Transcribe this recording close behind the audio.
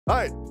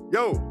Alright,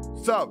 yo,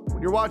 what's up?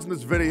 When you're watching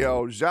this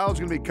video, Xiao's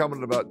gonna be coming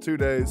in about 2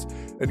 days,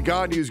 and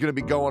Ganyu's gonna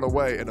be going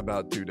away in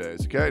about 2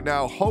 days, okay?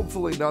 Now,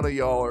 hopefully none of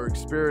y'all are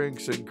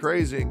experiencing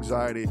crazy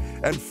anxiety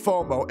and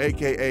FOMO,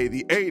 aka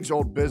the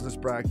age-old business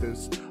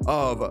practice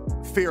of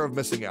fear of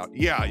missing out.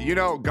 Yeah, you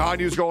know,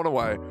 Ganyu's going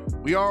away.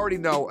 We already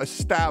know,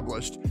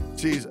 established,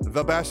 she's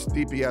the best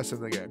DPS in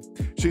the game.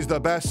 She's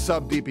the best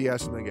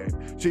sub-DPS in the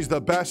game. She's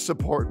the best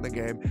support in the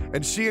game,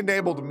 and she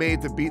enabled me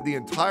to beat the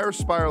entire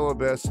Spiral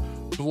Abyss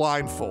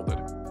blindfolded.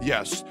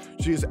 Yes,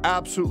 she is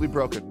absolutely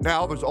broken.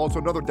 Now, there's also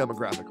another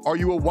demographic. Are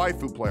you a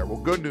waifu player? Well,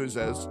 good news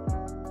is,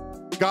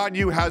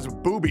 Ganyu has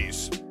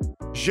boobies.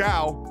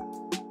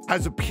 Xiao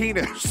has a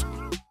penis.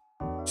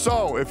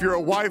 So, if you're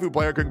a waifu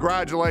player,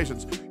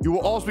 congratulations. You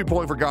will also be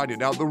pulling for Ganyu.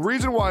 Now, the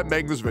reason why I'm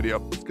making this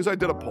video is because I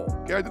did a poll.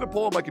 Okay, I did a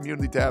poll on my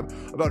community tab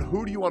about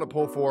who do you want to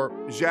pull for?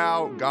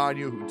 Xiao,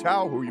 Ganyu, Hu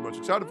Tao. Who are you most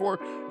excited for?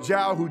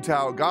 Xiao, Hu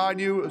Tao,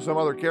 Ganyu, some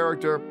other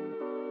character.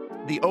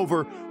 The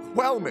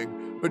overwhelming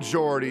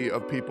majority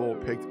of people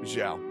picked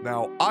Xiao.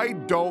 Now, I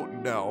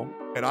don't know,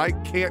 and I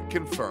can't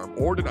confirm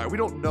or deny, we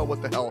don't know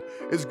what the hell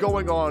is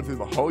going on through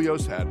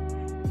Mihoyo's head,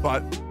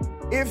 but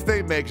if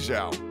they make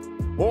Xiao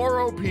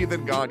more OP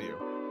than Ganyu,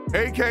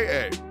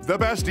 aka the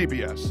best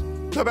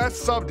DPS, the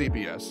best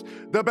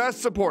sub-DPS, the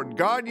best support, and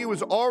Ganyu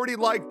is already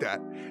like that,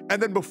 and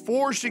then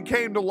before she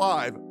came to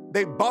live,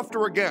 they buffed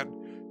her again,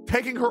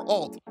 taking her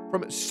ult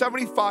from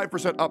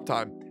 75%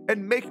 uptime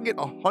and making it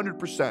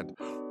 100%.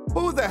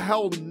 Who the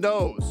hell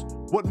knows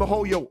what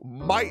Mihoyo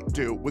might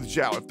do with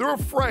Xiao? If they're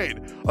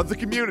afraid of the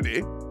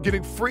community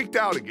getting freaked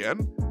out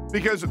again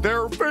because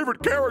their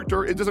favorite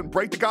character, it doesn't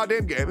break the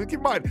goddamn game. And keep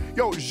in mind,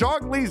 yo,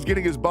 Zhongli's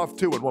getting his buff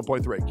too in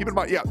 1.3. Keep in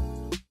mind, yeah,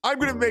 I'm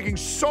gonna be making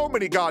so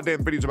many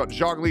goddamn videos about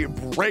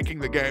Zhongli breaking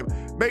the game.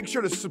 Make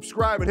sure to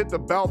subscribe and hit the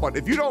bell button.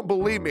 If you don't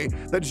believe me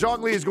that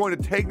Zhongli is going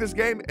to take this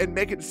game and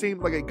make it seem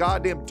like a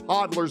goddamn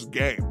toddler's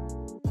game.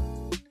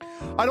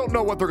 I don't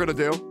know what they're gonna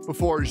do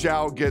before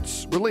Xiao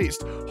gets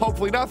released.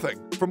 Hopefully nothing.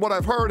 From what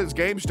I've heard, his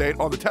game state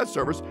on the test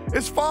servers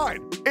is fine.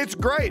 It's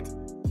great.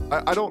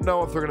 I don't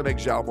know if they're gonna make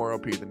Xiao more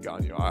OP than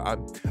Ganyu.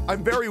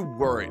 I'm very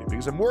worried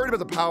because I'm worried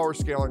about the power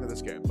scaling of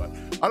this game, but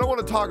I don't want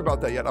to talk about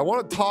that yet. I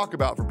want to talk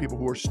about for people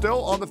who are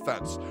still on the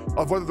fence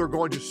of whether they're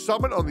going to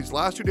summon on these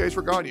last 2 days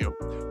for Ganyu,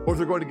 or if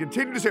they're going to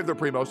continue to save their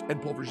primos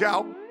and pull for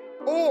Xiao,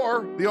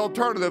 or the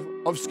alternative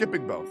of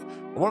skipping both.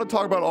 I want to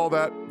talk about all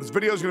that. This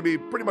video is going to be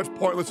pretty much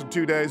pointless in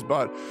 2 days,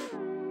 but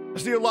I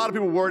see a lot of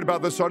people worried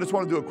about this, so I just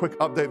want to do a quick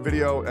update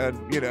video.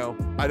 And, you know,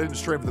 I didn't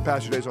stream for the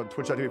past 2 days on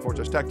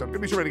twitch.tv/Tectone. I'm going to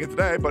be streaming again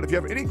today, but if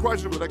you have any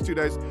questions over the next 2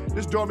 days,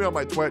 just join me on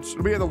my Twitch.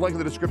 It'll be in the link in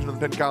the description of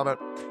the pinned comment.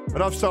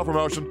 Enough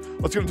self-promotion.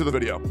 Let's get into the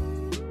video.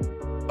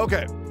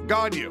 Okay,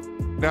 Ganyu.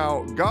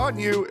 Now,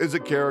 Ganyu is a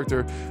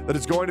character that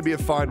is going to be a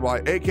fine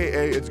Y,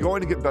 aka it's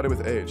going to get better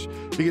with age.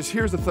 Because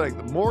here's the thing: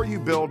 the more you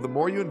build, the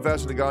more you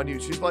invest into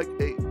Ganyu. She's like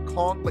a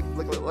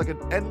like an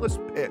endless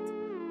pit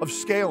of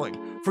scaling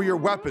for your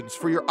weapons,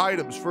 for your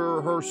items,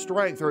 for her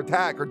strength, her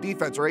attack, her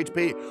defense, her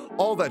HP,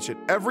 all that shit.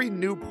 Every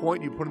new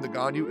point you put into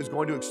Ganyu is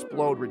going to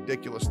explode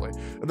ridiculously.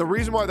 And the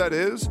reason why that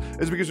is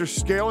because her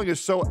scaling is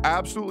so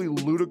absolutely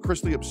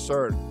ludicrously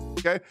absurd.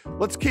 Okay,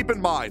 let's keep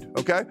in mind.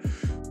 Okay,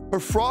 her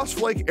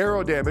Frostflake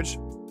arrow damage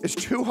is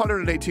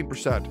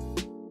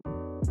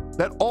 218%.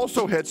 That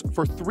also hits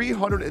for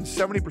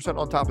 370%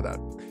 on top of that,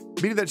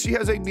 meaning that she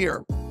has a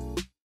near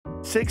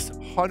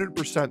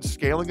 600%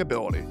 scaling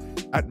ability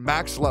at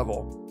max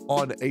level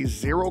on a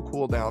 0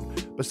 cooldown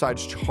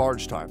besides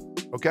charge time.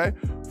 Okay,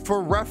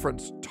 for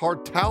reference,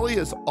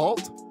 Tartalia's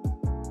ult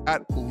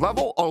at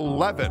level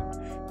 11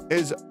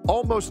 is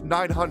almost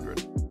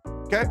 900.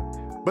 Okay,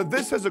 but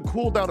this has a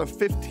cooldown of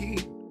 15.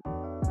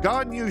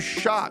 Ganyu's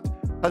shot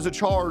has a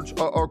charge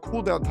or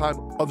cooldown time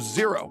of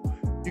 0.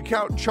 You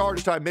count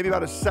charge time, maybe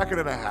about 1.5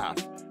 seconds.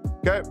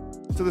 Okay,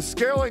 so the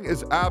scaling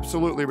is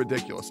absolutely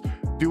ridiculous.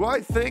 Do I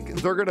think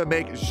they're gonna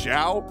make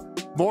Xiao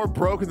more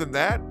broken than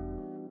that?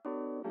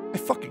 I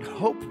fucking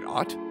hope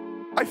not.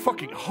 I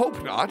fucking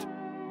hope not.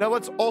 Now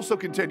let's also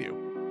continue.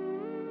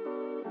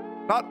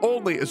 Not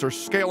only is her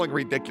scaling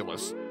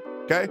ridiculous,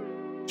 okay,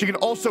 she can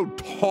also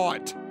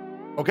taunt.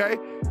 Okay,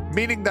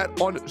 meaning that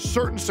on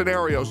certain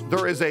scenarios,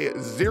 there is a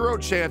 0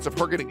 chance of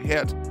her getting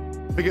hit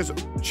because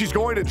she's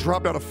going to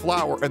drop down a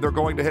flower and they're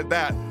going to hit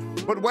that.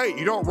 But wait,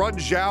 you don't run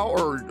Xiao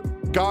or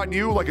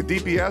Ganyu like a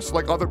DPS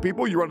like other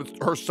people, you run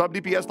her sub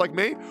DPS like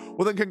me?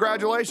 Well then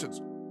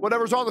congratulations.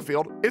 Whatever's on the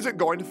field isn't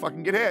going to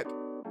fucking get hit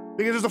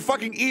because there's a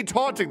fucking E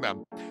taunting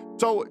them.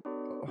 So,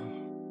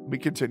 let me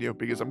continue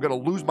because I'm gonna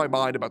lose my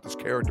mind about this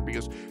character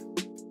because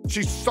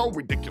she's so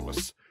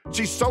ridiculous.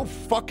 She's so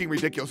fucking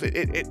ridiculous.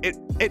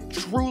 It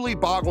truly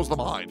boggles the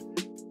mind.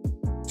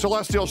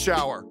 Celestial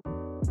Shower.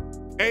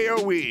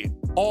 AoE.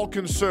 All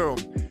consume.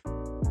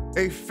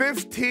 A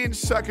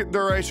 15-second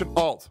duration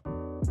ult.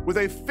 With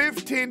a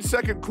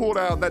 15-second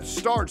cooldown that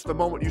starts the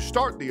moment you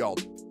start the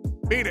ult.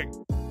 Meaning,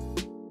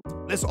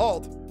 this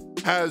ult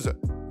has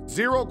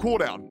 0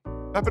 cooldown.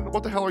 Evan,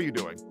 what the hell are you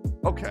doing?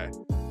 Okay.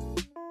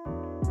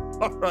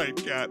 All right,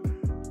 cat.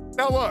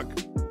 Now look.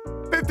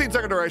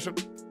 15-second duration.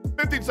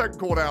 15-second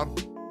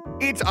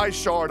cooldown, each ice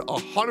shard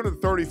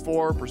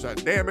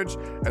 134% damage,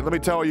 and let me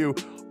tell you,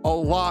 a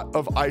lot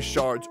of ice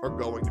shards are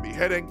going to be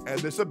hitting, and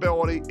this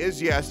ability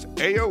is, yes,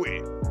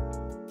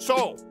 AoE.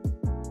 So,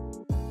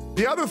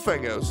 the other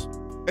thing is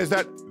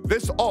that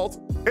this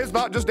ult is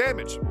not just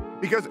damage,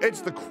 because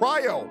it's the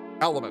cryo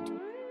element,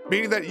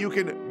 meaning that you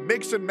can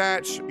mix and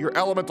match your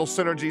elemental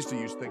synergies to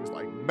use things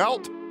like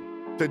melt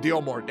to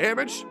deal more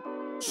damage,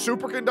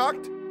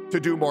 superconduct to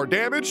do more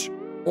damage,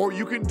 or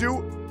you can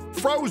do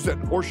frozen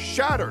or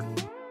shattered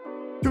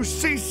to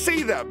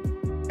CC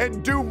them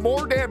and do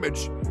more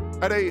damage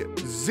at a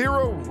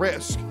 0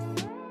 risk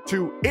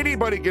to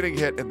anybody getting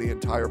hit in the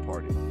entire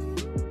party.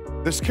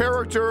 This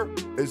character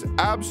is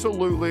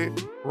absolutely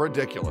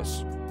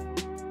ridiculous.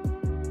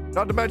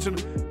 Not to mention,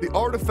 the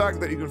artifact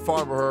that you can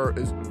farm for her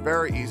is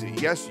very easy.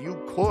 Yes,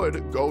 you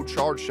could go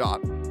charge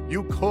shot.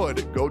 You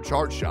could go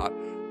charge shot,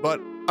 but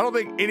I don't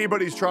think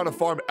anybody's trying to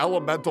farm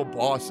elemental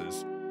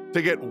bosses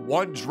to get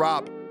 1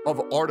 drop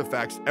of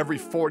artifacts every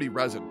 40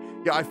 resin.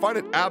 Yeah, I find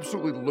it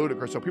absolutely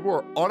ludicrous. So people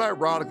are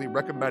unironically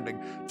recommending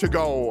to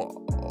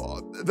go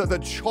the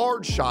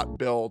charge shot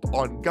build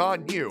on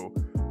Ganyu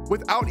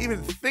without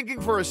even thinking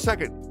for a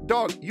second.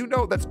 Dog, you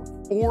know that's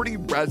 40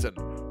 resin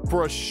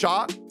for a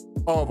shot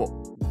of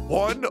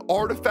 1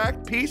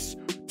 artifact piece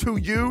to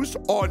use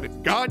on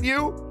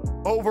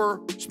Ganyu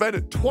over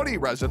spending 20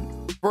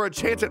 resin for a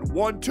chance at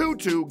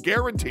 1/2/2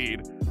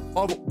 guaranteed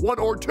of 1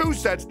 or 2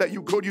 sets that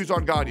you could use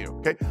on Ganyu,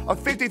 okay? A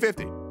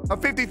 50-50. A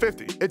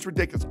 50-50. It's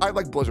ridiculous. I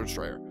like Blizzard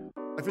Strayer.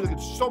 I feel like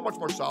it's so much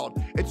more solid.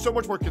 It's so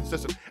much more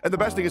consistent. And the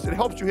best thing is it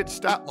helps you hit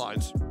stat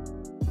lines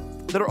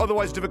that are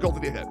otherwise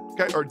difficult to hit,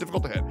 okay? Or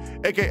difficult to hit,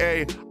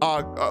 AKA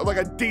like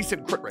a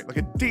decent crit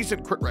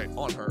rate,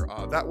 on her.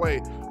 That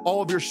way,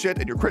 all of your shit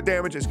and your crit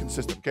damage is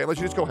consistent, okay? Unless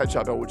you just go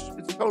headshot build, which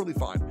is totally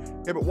fine.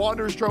 Okay, but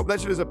Wanderer's Trope,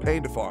 that shit is a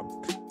pain to farm.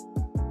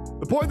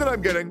 The point that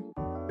I'm getting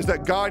is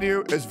that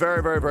Ganyu is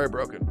very, very, very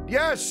broken.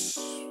 Yes,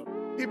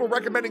 people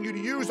recommending you to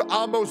use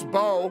Ambo's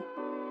Bow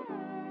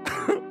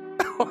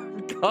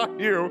on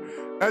Ganyu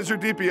as your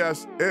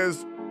DPS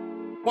is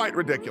quite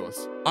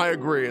ridiculous. I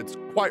agree, it's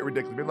quite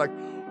ridiculous. Being like,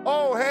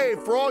 oh, hey,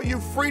 for all you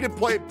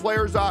free-to-play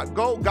players,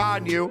 go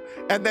Ganyu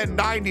and then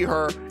 90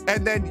 her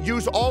and then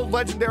use all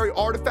legendary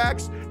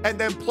artifacts and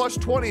then plus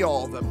 20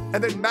 all of them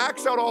and then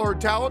max out all her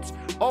talents.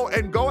 Oh,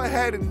 and go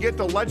ahead and get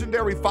the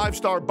legendary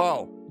 5-star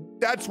bow.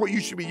 That's what you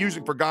should be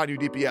using for Ganyu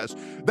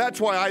DPS. That's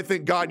why I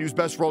think Ganyu's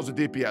best role is a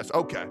DPS.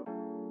 Okay.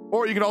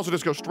 Or you can also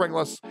just go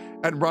stringless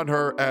and run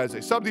her as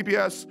a sub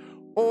DPS,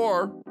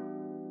 or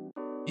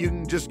you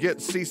can just get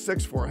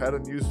C6 for her head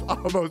and use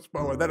almost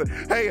bow, and then,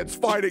 hey, it's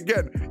fine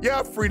again.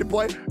 Yeah, free to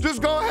play.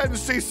 Just go ahead and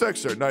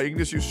C6 her. No, you can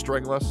just use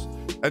stringless,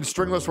 and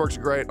stringless works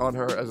great on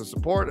her as a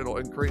support. It'll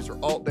increase her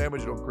ult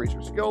damage, it'll increase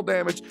her skill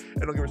damage,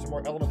 it'll give her some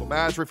more elemental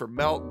mastery for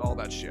melt and all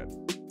that shit.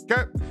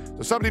 Okay,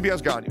 so sub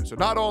DPS Ganyu. So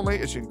not only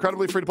is she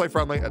incredibly free to play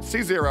friendly at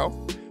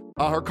C0,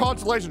 her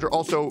constellations are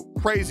also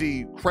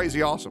crazy,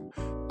 crazy awesome.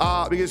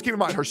 Because keep in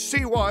mind, her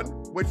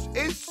C1, which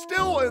is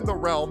still in the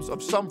realms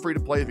of some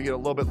free-to-play if you get a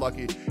little bit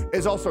lucky,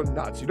 is also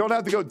nuts. You don't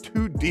have to go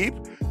too deep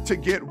to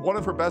get one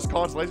of her best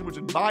constellations, which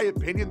in my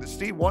opinion, the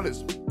C1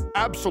 is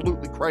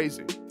absolutely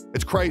crazy.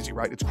 It's crazy,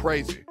 right? It's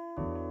crazy.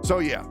 So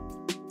yeah.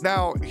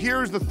 Now,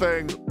 here's the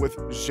thing with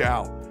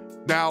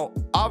Xiao. Now,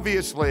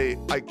 obviously,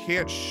 I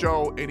can't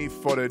show any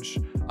footage.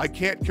 I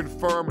can't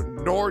confirm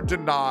nor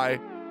deny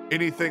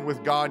anything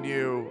with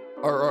Ganyu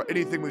or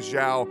anything with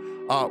Xiao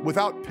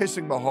without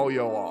pissing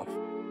MiHoYo off.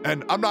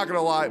 And I'm not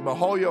gonna lie,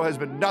 MiHoYo has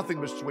been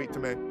nothing but sweet to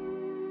me.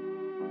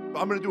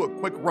 I'm gonna do a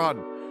quick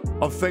run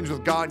of things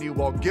with Ganyu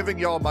while giving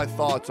y'all my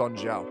thoughts on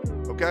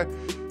Xiao, okay?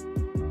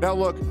 Now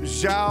look,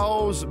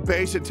 Xiao's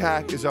base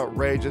attack is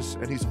outrageous,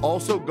 and he's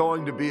also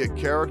going to be a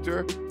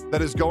character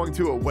that is going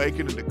to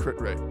awaken into crit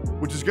rate,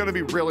 which is gonna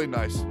be really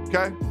nice,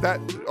 okay?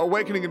 That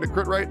awakening into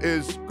crit rate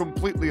is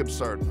completely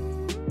absurd.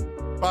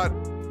 But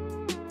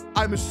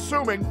I'm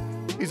assuming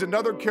he's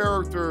another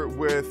character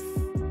with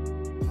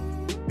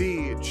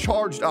the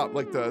charged up,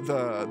 like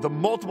the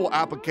multiple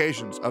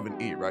applications of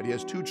an E, right? He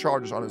has 2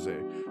 charges on his E.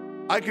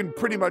 I can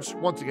pretty much,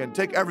 once again,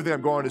 take everything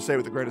I'm going to say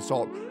with a grain of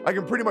salt. I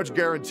can pretty much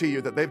guarantee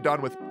you that they've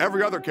done with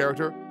every other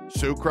character,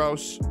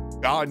 Sucrose,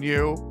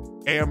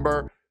 Ganyu,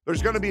 Amber,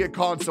 there's gonna be a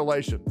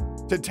constellation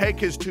to take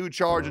his 2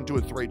 charge into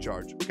a 3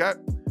 charge, okay?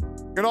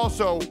 You can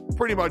also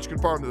pretty much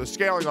confirm that the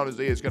scaling on his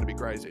E is gonna be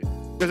crazy,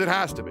 because it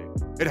has to be.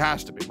 It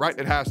has to be, right?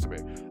 It has to be.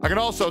 I can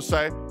also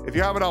say, if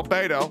you have an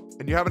albedo,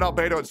 and you have an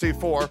albedo at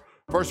C4,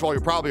 first of all,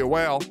 you're probably a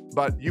whale,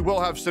 but you will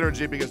have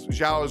synergy because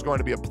Xiao is going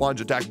to be a plunge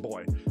attack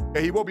boy.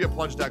 Okay, he will be a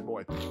plunge attack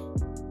boy.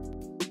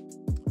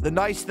 The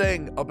nice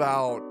thing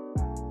about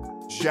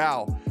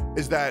Xiao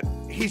is that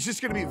he's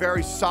just gonna be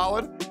very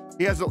solid.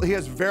 He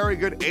has very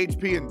good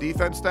HP and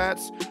defense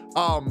stats.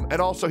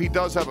 And also he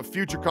does have a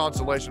future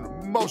constellation,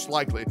 most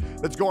likely,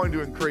 that's going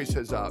to increase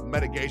his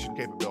mitigation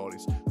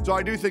capabilities. So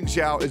I do think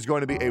Xiao is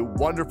going to be a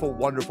wonderful,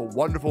 wonderful,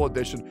 wonderful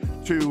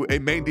addition to a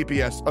main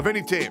DPS of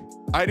any team.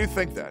 I do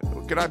think that.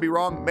 Can I be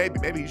wrong?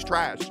 Maybe he's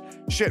trash.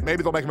 Shit,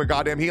 maybe they'll make him a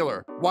goddamn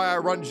healer. Why I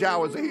run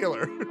Xiao as a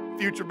healer.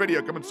 future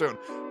video coming soon.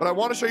 But I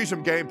want to show you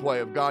some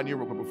gameplay of Ganyu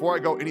real quick before I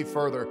go any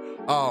further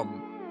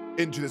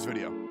into this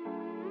video.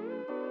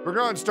 We're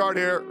going to start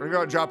here. We're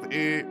going to drop the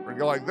E. We're going to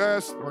go like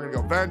this. We're going to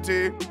go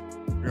Venti. We're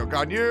going to go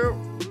Ganyu.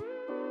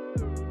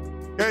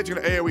 Okay, it's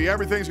going to AoE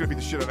everything. It's going to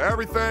beat the shit out of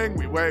everything.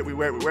 We wait.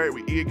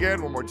 We E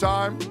again one more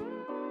time.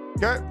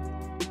 Okay.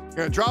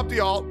 Going to drop the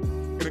ult.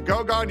 Going to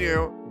go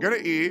Ganyu.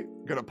 Going to E.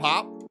 Going to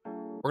pop.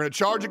 We're going to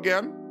charge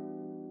again.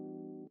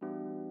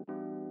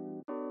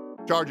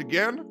 Charge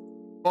again.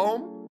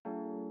 Boom.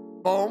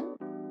 Boom.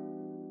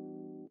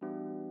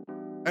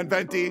 And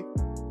Venti.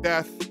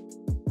 Death.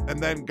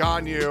 And then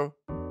Ganyu.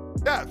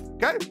 Death.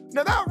 Okay?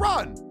 Now that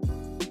run,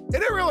 it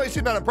didn't really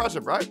seem that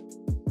impressive, right?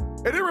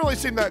 It didn't really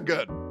seem that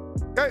good.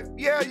 Okay?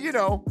 Yeah, you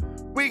know,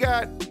 we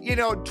got, you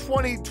know,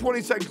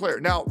 20 second clear.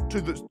 Now,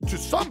 to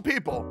some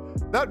people,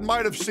 that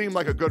might have seemed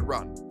like a good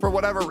run for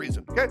whatever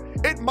reason. Okay?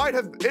 It might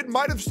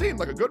have seemed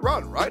like a good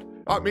run, right?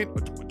 I mean,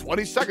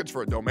 20 seconds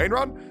for a domain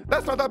run,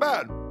 that's not that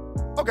bad.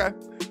 Okay.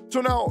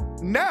 So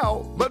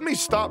now let me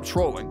stop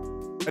trolling.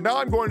 And now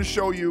I'm going to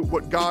show you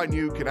what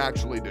Ganyu can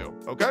actually do,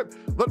 okay?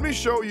 Let me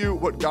show you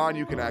what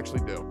Ganyu can actually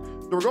do.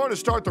 So we're going to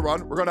start the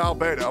run. We're going to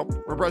albedo.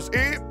 We're going to press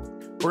E.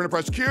 We're going to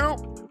press Q.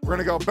 We're going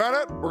to go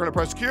Bennett. We're going to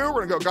press Q.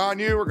 We're going to go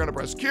Ganyu. We're going to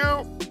press Q.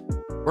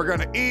 We're going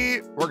to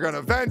E. We're going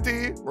to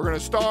Venti. We're going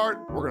to start.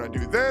 We're going to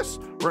do this.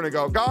 We're going to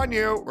go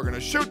Ganyu. We're going to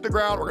shoot the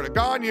ground. We're going to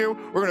Ganyu.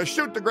 We're going to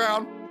shoot the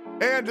ground.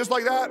 And just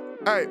like that,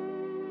 hey,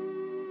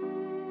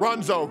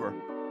 run's over.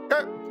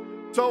 Okay?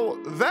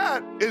 So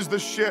that is the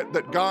shit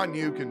that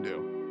Ganyu can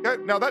do. Okay,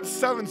 now that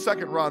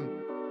 7-second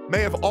run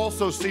may have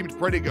also seemed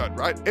pretty good,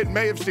 right? It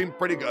may have seemed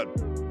pretty good.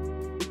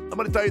 I'm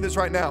gonna tell you this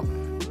right now.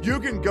 You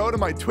can go to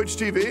my Twitch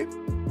TV.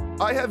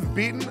 I have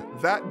beaten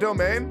that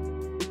domain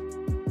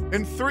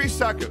in 3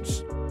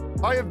 seconds.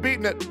 I have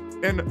beaten it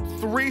in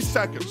 3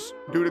 seconds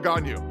due to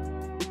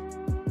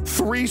Ganyu.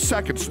 3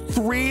 seconds,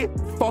 3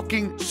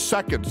 fucking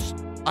seconds.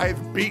 I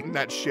have beaten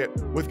that shit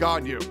with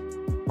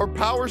Ganyu. Her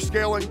power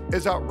scaling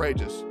is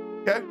outrageous,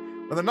 okay?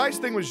 Now the nice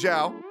thing with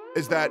Xiao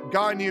is that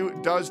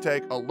Ganyu does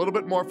take a little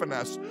bit more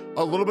finesse,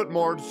 a little bit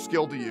more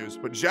skill to use,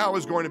 but Xiao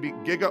is going to be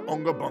Giga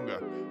Unga Bunga.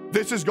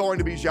 This is going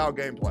to be Xiao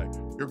gameplay.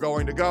 You're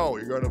going to go,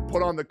 you're going to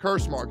put on the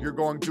curse mark, you're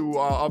going to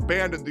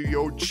abandon the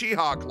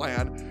Uchiha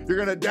clan, you're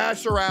going to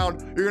dash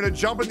around, you're going to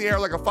jump in the air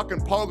like a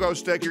fucking pogo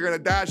stick, you're going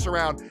to dash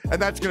around, and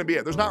that's going to be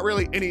it. There's not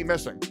really any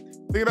missing.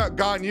 The thing about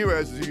Ganyu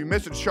is if you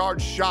miss a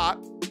charged shot,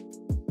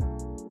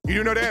 you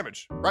do no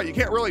damage, right? You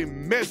can't really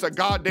miss a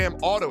goddamn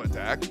auto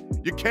attack.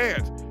 You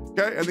can't.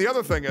 Okay, and the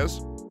other thing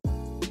is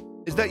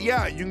that,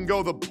 yeah, you can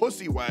go the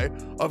pussy way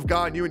of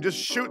Ganyu and just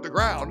shoot the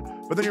ground,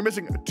 but then you're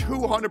missing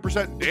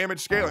 200% damage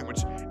scaling,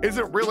 which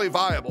isn't really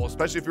viable,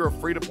 especially if you're a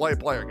free-to-play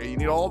player, okay? You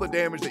need all the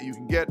damage that you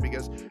can get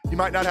because you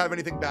might not have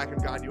anything backing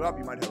Ganyu up.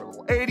 You might have a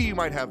level 80, you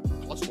might have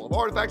plus 12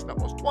 artifacts, not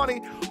plus 20,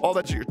 all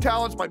that shit. Your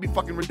talents might be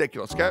fucking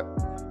ridiculous, okay?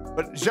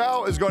 But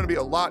Xiao is going to be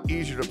a lot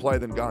easier to play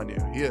than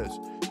Ganyu. He is.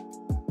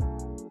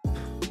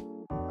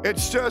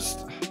 It's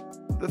just...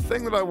 the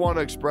thing that I want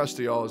to express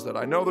to y'all is that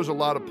I know there's a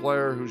lot of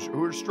players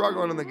who are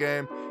struggling in the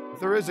game. If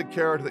there is a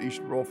character that you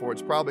should roll for,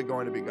 it's probably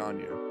going to be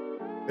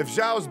Ganyu. If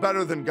Xiao is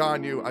better than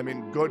Ganyu, I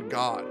mean, good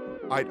God.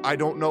 I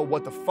don't know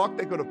what the fuck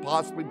they could have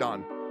possibly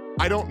done.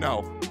 I don't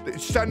know.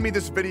 Send me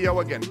this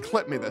video again.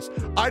 Clip me this.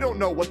 I don't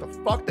know what the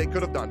fuck they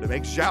could have done to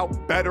make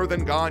Xiao better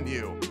than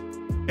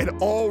Ganyu in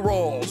all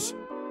roles.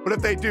 But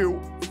if they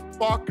do,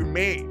 fuck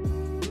me.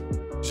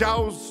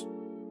 Xiao's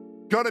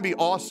gonna be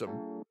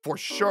awesome, for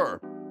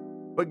sure.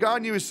 But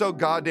Ganyu is so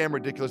goddamn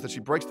ridiculous that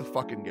she breaks the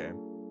fucking game.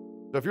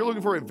 So if you're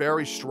looking for a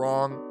very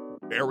strong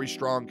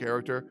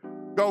character,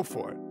 go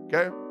for it,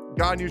 okay?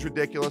 Ganyu's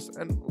ridiculous.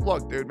 And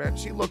look, dude, man,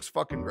 she looks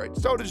fucking great.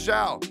 So does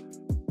Xiao.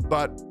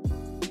 But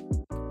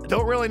I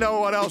don't really know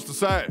what else to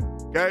say,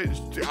 okay?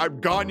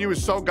 Ganyu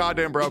is so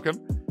goddamn broken.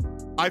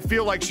 I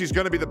feel like she's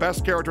going to be the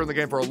best character in the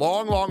game for a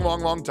long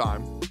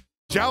time.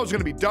 Xiao's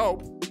going to be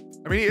dope.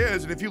 I mean, he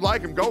is. And if you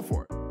like him, go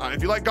for it.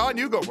 If you like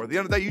Ganyu, go for it. At the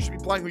end of the day, you should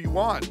be playing who you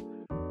want.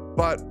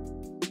 But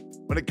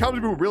when it comes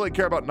to people who really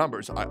care about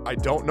numbers, I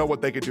don't know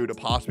what they could do to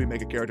possibly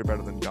make a character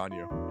better than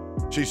Ganyu.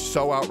 She's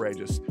so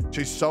outrageous.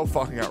 She's so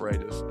fucking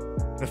outrageous.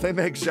 And if they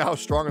make Xiao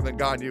stronger than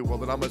Ganyu, well,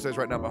 then I'm going to say this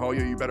right now,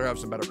 Mahoyo, you better have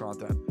some better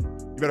content.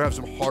 You better have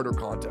some harder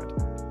content.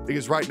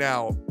 Because right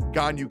now,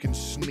 Ganyu can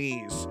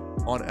sneeze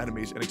on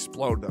enemies and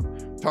explode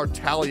them.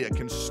 Tartaglia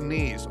can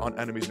sneeze on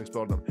enemies and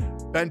explode them.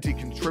 Venti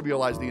can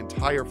trivialize the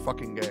entire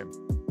fucking game.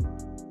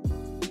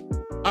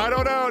 I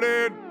don't know,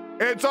 dude.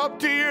 It's up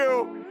to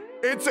you.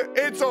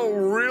 It's a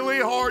really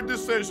hard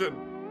decision.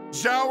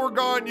 Xiao or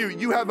Ganyu,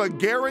 you have a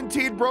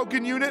guaranteed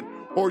broken unit,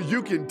 or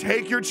you can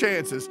take your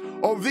chances.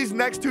 Over these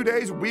next 2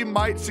 days, we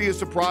might see a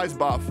surprise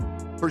buff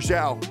for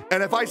Xiao.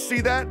 And if I see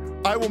that,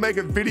 I will make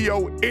a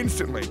video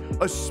instantly,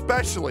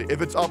 especially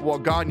if it's up while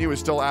Ganyu is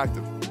still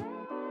active.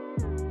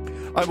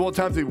 I will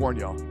attempt to warn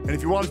y'all. And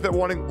if you want that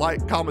warning,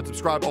 like, comment,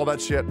 subscribe, all that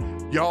shit.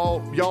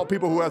 Y'all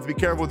people who have to be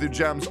careful with your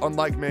gems,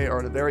 unlike me, are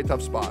in a very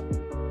tough spot.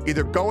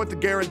 Either go with the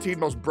guaranteed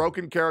most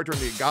broken character in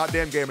the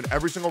goddamn game in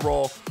every single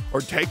role,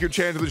 or take your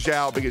chance with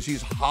Xiao because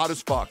he's hot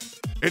as fuck.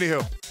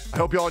 Anywho, I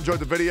hope y'all enjoyed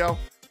the video.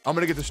 I'm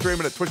gonna get to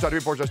streaming at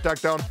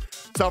twitch.tv/Tectone.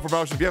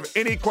 Self-promotion. If you have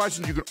any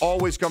questions, you can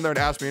always come there and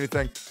ask me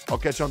anything. I'll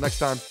catch y'all next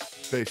time.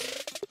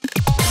 Peace.